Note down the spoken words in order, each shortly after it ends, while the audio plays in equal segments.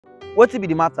What be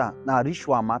the matter? Now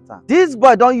ritual matter. This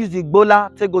boy don't use the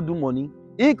Igbola to go do money.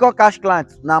 He call cash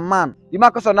clients. Now man, the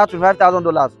man cost another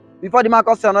 $25,000. Before the man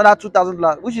cost another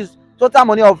 $2,000, which is total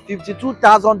money of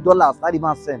 $52,000. That the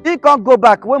man sent. He can't go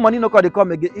back when money no call they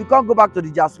come again. He can't go back to the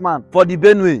Jasman for the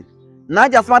Benue. Now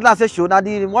Jasman land say show. Now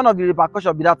the one of the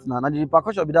repercussion be that now. Now the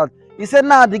repercussion be that. He said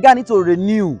now the guy need to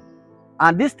renew,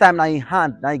 and this time now in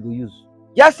hand now he go use.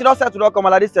 Yes, he don't say to don't come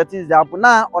like this things they happen.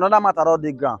 Now another matter all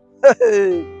the ground.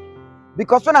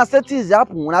 Because when I say things they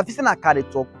happen, when I visit a carry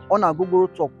talk, on a Google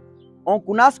talk, on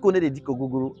Kunasko they did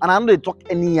Google, and I know they talk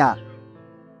anyhow.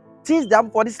 Things that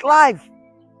happen for this life.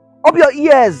 Open your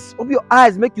ears, open your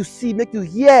eyes, make you see, make you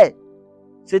hear.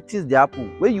 Say things they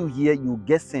happen. When you hear, you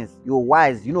get sense. You're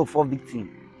wise. You know for victim.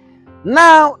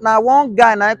 Now one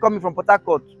guy now coming from Port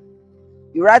Harcourt.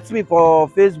 He writes me for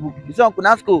Facebook. He said, Uncle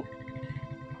Nasco,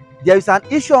 there is an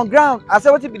issue on ground. I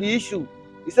said, what will be the issue?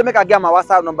 He said, make I get my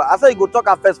WhatsApp number. I said, you go talk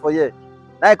at first for here.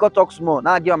 Now he go talk small.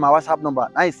 Now I give him my WhatsApp number.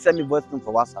 Now he send me voice note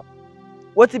for WhatsApp.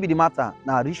 What will be the matter?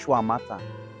 Now ritual matter.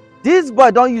 This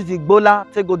boy don't use the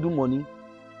Igbola to go do money.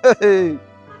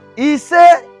 He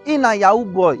say in a Yahoo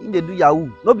boy, in they do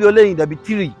Yahoo. No be only in there be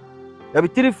three. There be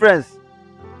three friends.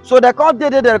 So they call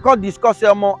they call discuss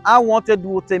more. I wanted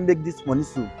to make this money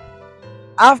soon.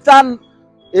 After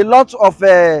a lot of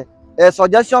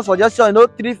suggestion, you know,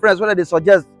 three friends whether they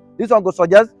suggest. This one go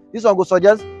suggest, this one go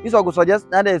suggest, this one go suggest.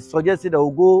 Now they suggest they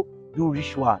will go do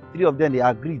ritual. Three of them they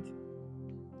agreed.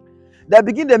 They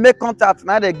begin to make contact.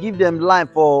 Now they give them line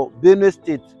for Benue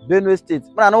State. Benue State.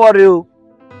 But I know what real.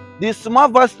 The small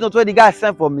voice note where the guy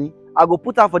sent for me, I go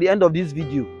put out for the end of this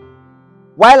video.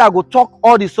 While I go talk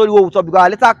all the story we talk, because I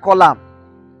later call him.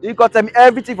 He can tell me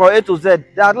everything from A to Z. Then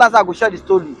at last I go share the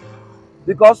story.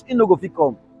 Because he no go fit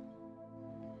come.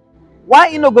 Why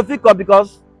he no go fit come?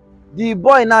 Because the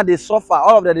boy now they suffer.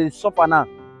 All of them they suffer now.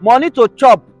 Money to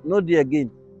chop, no day again.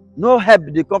 No help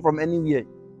they come from anywhere.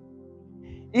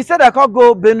 He said I can't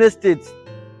go Benue State.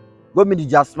 Go meet the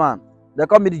Jasman. They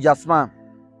call me the Jasman.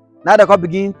 Now they can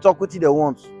begin talk with they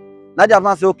want. Now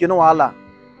Jasman say okay, no wahala.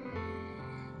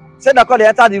 Say they call they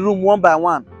enter the room one by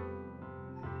one.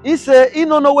 He say he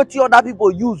don't know what the other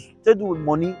people use to do with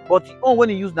money, but he own when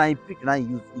he use now he pick now he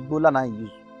use. Igbola now he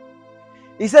use.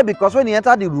 He said because when he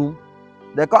enter the room,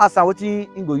 they can ask him what he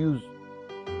go use.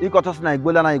 He can toss now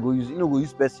Igbola now he go use. He no go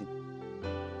use person.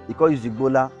 He can use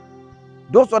Igbola.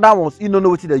 Those other ones he don't know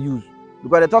what they use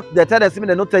because they tell them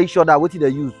they don't tell each other what they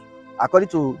use. According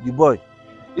to the boy.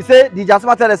 He said, the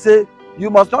Jasper tell us, say, you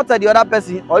must not tell the other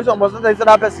person, or you must not tell the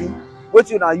other person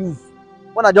what you now use.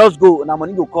 When I just go, and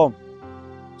money will come.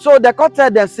 So they can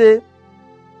tell them, say,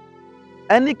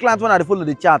 any client when I follow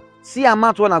the chat, see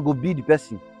amount when I go be the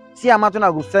person. See amount when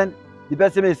I go send the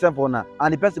person may send for now,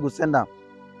 and the person go send them.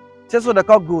 Say so they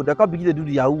can go, they can begin to do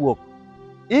the Yahoo work.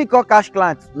 He call cash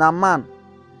clients, now man.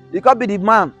 He can be the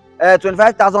man,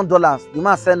 $25,000. The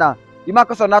man send them. The man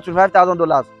cost another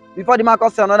 $25,000. Before the man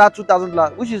cost another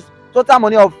 $2,000, which is total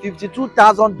money of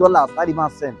 $52,000 that the man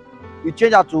sent. We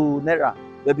change that to Naira.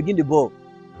 They begin the ball.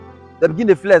 They begin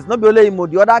the flex. Not be only him,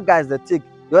 the other guys they take.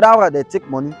 The other one they take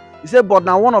money. He said, but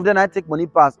now one of them I take money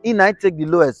pass. He I take the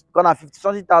lowest because now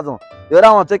 50-something thousand. The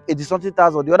other one take 80-something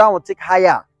thousand. The other one take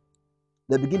higher.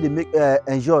 They begin to make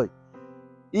enjoy.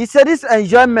 He said this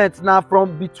enjoyment now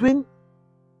from between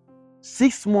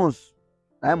 6 months.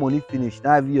 Now money finished.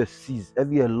 Now every year cease.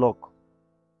 Every year lock.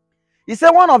 He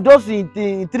said one of those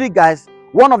in three guys,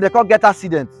 one of them called get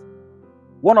accident.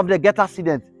 One of them get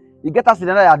accident. He get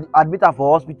accident and admit her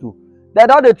for hospital. Then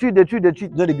all they treat,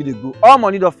 no they go. All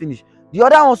money don't finish. The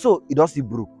other one so it does see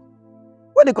broke.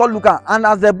 When they call Luca, and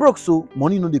as they broke so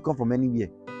money no they come from anywhere.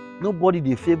 Nobody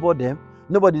they favor them.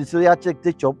 Nobody they say yeah, check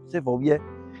take chop, say for where.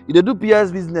 If they do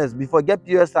POS business before get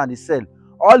POS and they sell.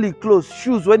 All the clothes,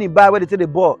 shoes when he buy, when they take the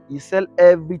ball, he sell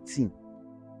everything.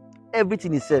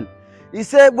 Everything he sell. He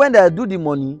said when they do the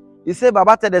money, he said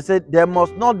Baba tell they said they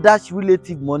must not dash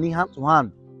relative money hand to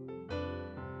hand.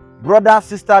 Brother,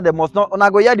 sister, they must not. When I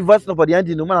go hear the voice for the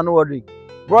ending, no man, no worry.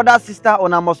 Brother, sister,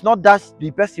 I must not dash the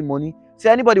person money. Say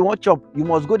anybody want chop, you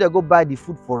must go there go buy the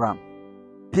food for them.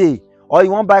 Pay. Or you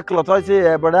want buy clothes, or you say,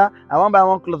 hey, brother, I want buy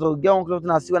one cloth, or get one cloth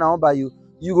and I see when I want buy you.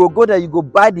 You go there, you go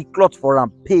buy the cloth for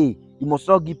them. Pay. You must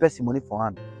not give person money for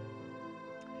hand.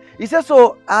 He said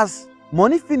so as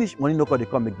money finish, money no they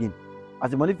come again.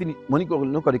 As the money finish, money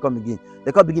no they come again.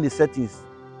 They can begin the settings.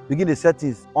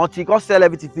 Until he can sell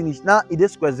everything finish. Now it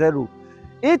is square zero.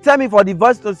 He tell me for the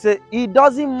voice to say he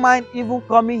doesn't mind even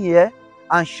coming here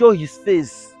and show his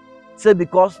face. Say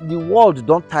because the world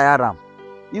don't tire him.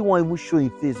 He won't even show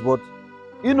his face, but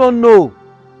he don't know.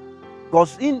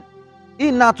 Because he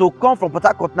now to come from Port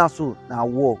Harcourt now so now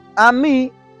walk. And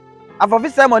me, I for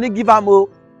fit send money give am o,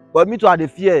 but me too I dey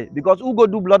fear because who go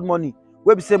do blood money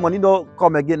wey be say money no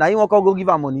come again, na him wan come go give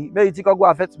am money make you think go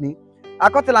affect me. I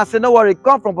come tell am say no worry,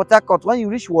 come from Port Harcourt, when you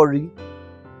reach Warri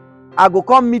I go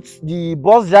come meet the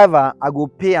bus driver, I go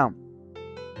pay am.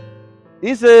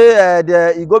 He say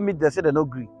he go meet them, say they no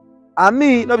gree, and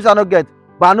me no be say I no get,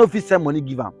 but I no fit send money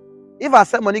give am. If I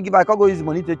send money give am, I can't go use the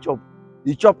money to chop.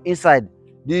 The chop inside,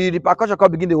 the repercussion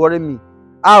come begin to worry me.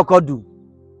 How I can do?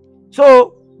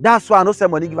 So that's why I no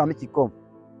send money give am make he come.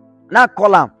 Now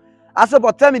call am. I said,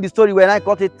 but tell me the story when I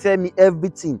got it. Tell me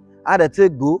everything. How they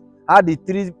take go, how the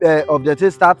three of the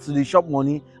take start to the shop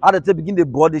money, how they take begin the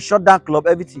board, the shut down club,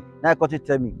 everything. Now I got it.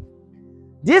 Tell me.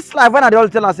 This life when I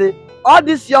always tell am say, all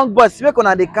these young boys make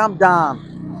una dey calm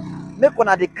down. Make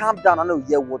una dey calm down. I no go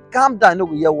hear word. Calm down, I no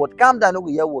go hear word. Calm down, I no go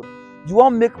hear word. You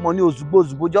won't make money ozubo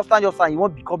ozubo. Just stand your sign. You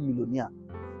won't become millionaire.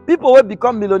 People will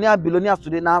become billionaires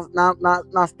today. Now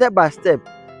step by step.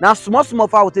 Now small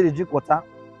far will take the drink water.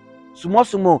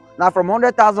 Small. Now from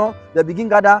 100,000 they begin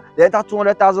gather. They enter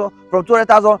 200,000. From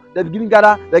 200,000 they begin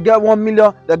gather. They get 1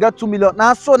 million. They get 2 million.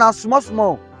 Now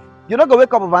small. You don't go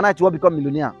wake up overnight you won't become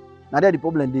millionaire. Now that's the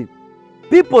problem there.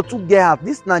 People too get heart.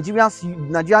 This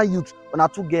Nigerian youth on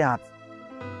too get heart.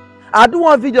 I do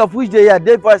one video of which day here,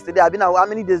 day first today. I've been how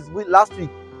many days last week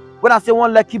when I say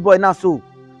one lucky boy now so.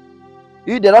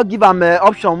 If they don't give him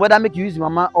option whether make you use the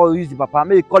mama or use the papa,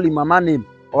 may you call him mama name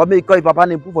or may you call him papa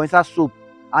name, put for inside soap,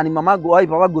 and him mama go or him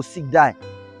papa go sick die.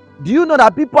 Do you know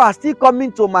that people are still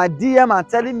coming to my DM and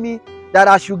telling me that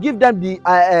I should give them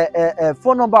the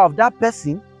phone number of that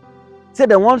person? Say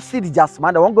they won't see the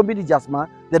Jasmine, they won't go be the Jasmine,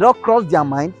 they don't cross their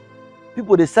mind.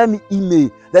 People they send me email,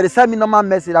 they send me normal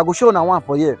message. I go show now one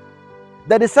for you.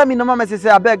 They send me normal message say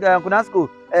I beg Kunasco,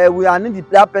 we are need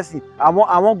that person. I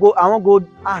won't go.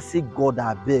 I say God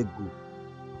I beg go.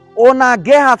 Oh now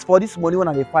get heart for this money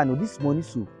when they find this money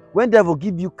so. When devil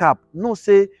give you cap, no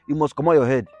say you must come on your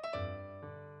head.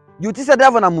 You think say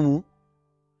devil na mumu?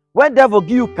 When devil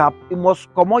give you cap, it must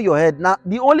come on your head. Now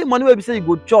the only money where you say you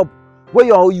go chop, where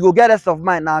you go get rest of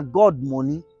mind. Now God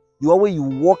money, you always you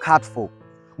work hard for.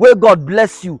 Where God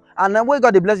bless you, and then where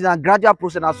God bless you, and gradual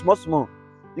process and small.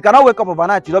 You cannot wake up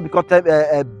overnight, you don't become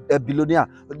a billionaire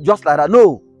just like that.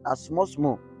 No, that's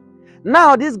small.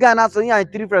 Now this guy now saying in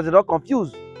 3 friends, they don't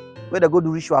confused. Where they go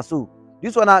do ritual so.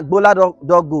 This one Bola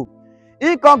don't go.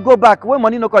 He can't go back when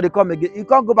money no call they come again. He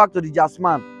can't go back to the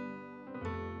Jasmine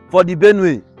for the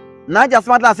Benue. Now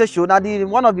Jasmine say show. Now the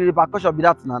one of the repercussion be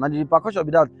that now. Now the repercussion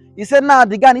be that. He said now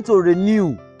the guy need to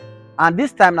renew, and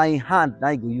this time now in hand now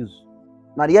he go use.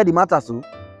 Now the hear the matter so.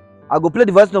 I go play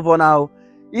the voice note for now.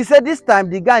 He said this time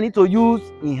the guy need to use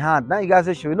in hand. Now you guys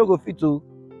say sure, you no go fit to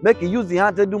make he use the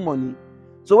hand to do money.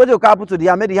 So what you can put to the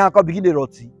hand, make the hand come begin the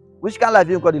rotty. Which kind of life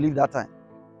you can live that time?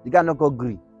 The guy not got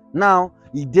green. Now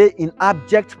he dey in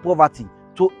abject poverty.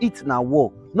 To eat na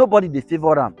war. Nobody they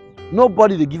favor him.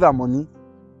 Nobody they give him money.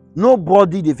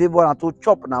 Nobody they favor him to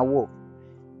chop na war.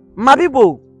 My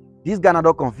people, this guy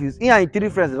not confused. He and 3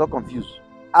 friends they not confused.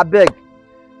 I beg.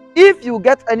 If you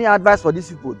get any advice for these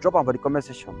people, drop them for the comment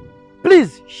section.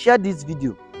 Please share this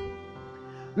video.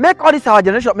 Make all this our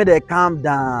generation make them calm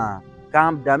down.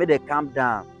 Make them calm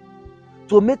down.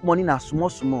 To make money na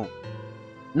small.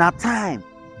 Na time.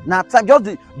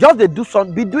 Just they do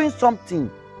something. Be doing something.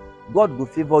 God will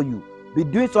favor you. Be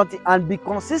doing something and be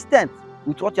consistent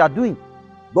with what you are doing.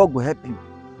 God will help you.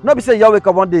 Not be saying you wake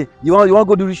up one day, you want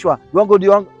go do ritual, you want go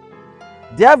do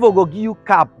devil go give you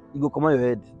cap, you go come on your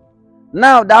head.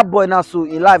 Now that boy now so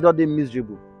in life not dey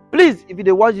miserable. Please, if you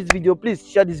dey watch this video, please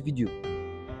share this video.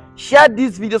 Share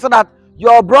this video so that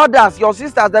your brothers, your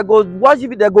sisters, they go watch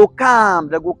it, they go calm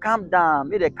down.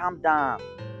 May they calm down.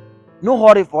 No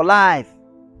hurry for life.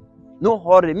 No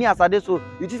hurry. Me as I dey so,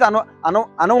 you think I don't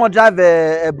want to drive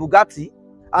a Bugatti.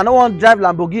 I don't want to drive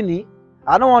Lamborghini.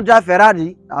 I don't want to drive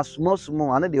Ferrari. And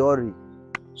small. I know the hurry.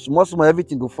 Small,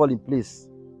 everything go fall in place.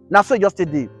 Now so just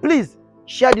today, please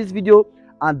share this video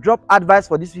and drop advice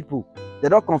for these people. They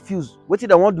don't confuse. What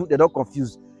they want to do, they don't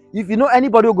confuse. If you know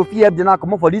anybody who go feel help, they now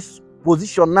come up for this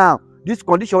position now, this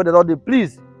condition where they don't do,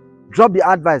 please drop the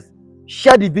advice.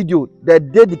 Share the video. They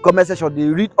did the comment section. They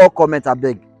read all comments. I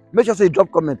beg. Make sure you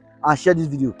drop comment and share this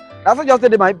video. That's what just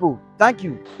today, my people. Thank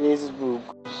you. Facebook.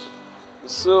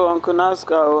 So Uncle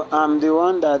Nascar, I'm the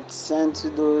one that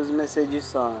sent those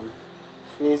messages on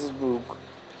Facebook.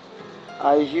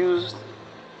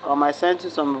 I sent you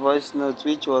some voice notes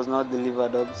which was not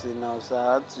delivered up to now, so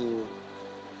I had to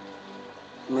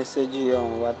message you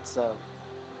on WhatsApp.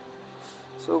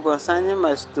 So concerning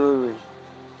my story,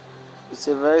 it's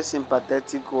a very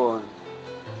sympathetic one.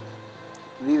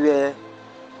 We were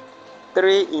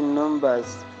 3 in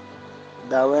numbers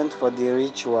that went for the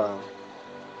ritual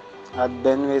at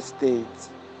Benue State.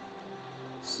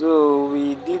 So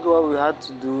we did what we had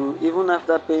to do, even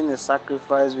after paying a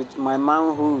sacrifice with my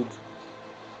manhood.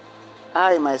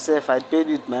 I myself, I paid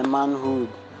with my manhood.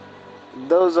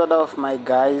 Those other of my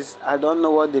guys, I don't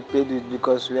know what they paid with,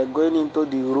 because we are going into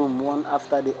the room one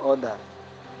after the other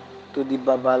to the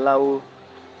Babalawo.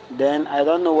 Then I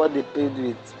don't know what they paid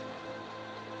with.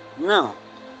 Now,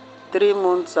 3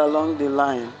 months along the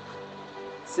line,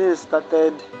 since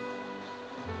started,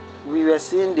 we were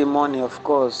seeing the money, of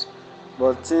course,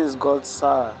 but things got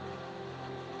sour.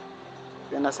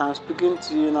 And as I'm speaking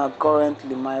to you now,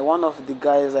 currently, one of the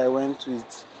guys I went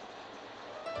with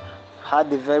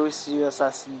had a very serious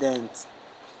accident,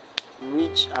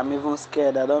 which I'm even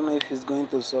scared. I don't know if he's going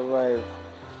to survive.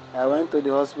 I went to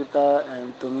the hospital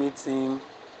and to meet him,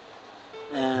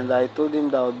 and I told him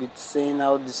that I would be saying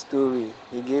out the story.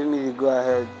 He gave me the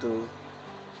go-ahead to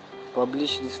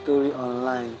publish the story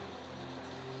online.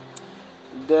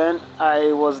 Then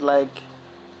I was like,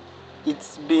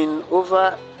 it's been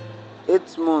over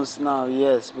 8 months now,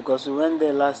 yes, because we went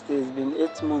there last year. It's been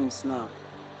 8 months now.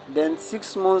 Then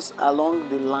 6 months along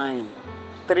the line,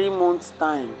 3 months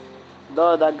time, the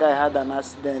other guy had an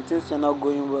accident. Things were not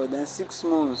going well. Then 6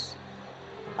 months,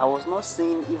 I was not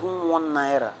seeing even 1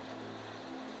 naira.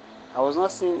 I was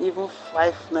not seeing even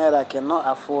 5 naira. I cannot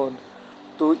afford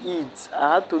to eat.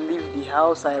 I had to leave the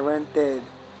house I rented,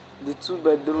 the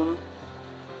 2-bedroom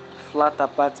flat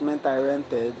apartment I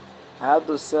rented. I had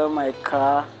to sell my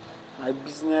car. My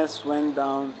business went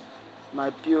down. My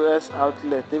POS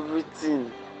outlet,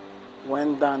 everything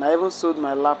went down. I even sold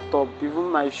my laptop, even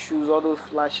my shoes, all those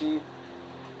flashy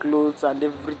clothes and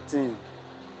everything.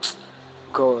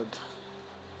 God.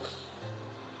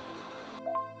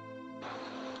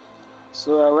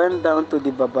 So I went down to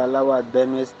the Babalawo at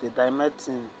Benue State. I met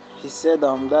him. He said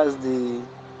that's the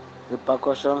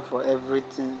repercussion for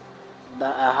everything.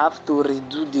 That I have to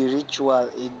redo the ritual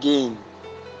again.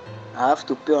 I have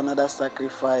to pay another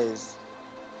sacrifice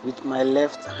with my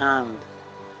left hand.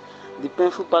 The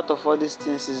painful part of all these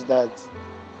things is that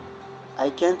I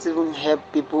can't even help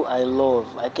people I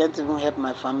love. I can't even help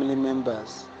my family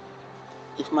members.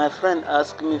 If my friend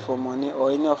asks me for money,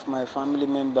 or any of my family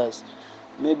members,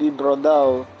 maybe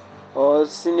brother or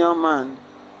senior man,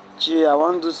 gee, I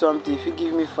want to do something. If you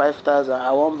give me 5,000,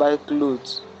 I won't buy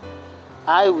clothes.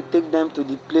 I will take them to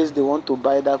the place they want to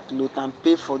buy that clothes and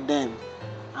pay for them.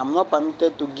 I'm not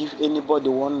permitted to give anybody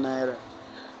 1 naira.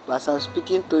 But as I'm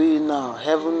speaking to you now,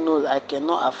 heaven knows I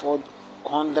cannot afford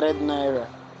 100 naira.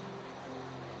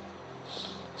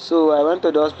 So I went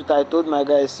to the hospital. I told my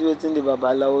guy, see wetin the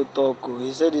Babalawo talk.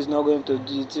 He said he's not going to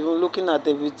do it. Even looking at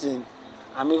everything,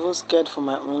 I'm even scared for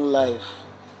my own life.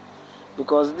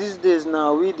 Because these days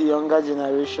now, we the younger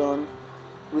generation,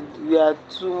 we are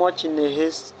too much in a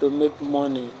haste to make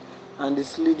money, and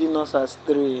it's leading us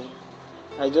astray.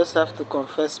 I just have to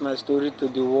confess my story to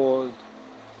the world.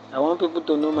 I want people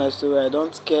to know my story. I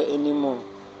don't care anymore.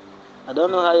 I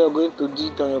don't know how you're going to do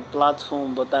it on your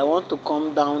platform, but I want to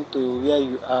come down to where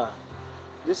you are.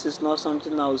 This is not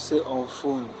something I will say on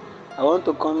phone. I want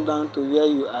to come down to where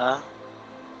you are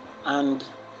and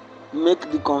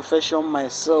make the confession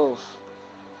myself.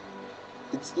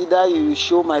 It's either you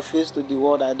show my face to the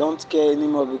world, I don't care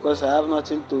anymore because I have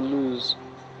nothing to lose.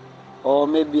 Or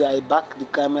maybe I back the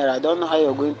camera. I don't know how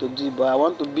you're going to do it, but I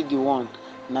want to be the one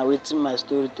narrating my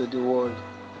story to the world.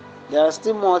 There are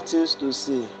still more things to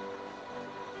say.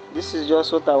 This is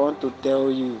just what I want to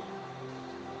tell you.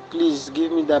 Please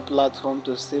give me that platform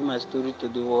to say my story to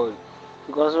the world.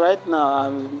 Because right now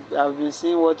I've been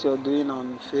seeing what you're doing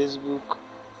on Facebook.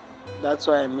 That's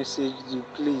why I messaged you.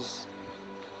 Please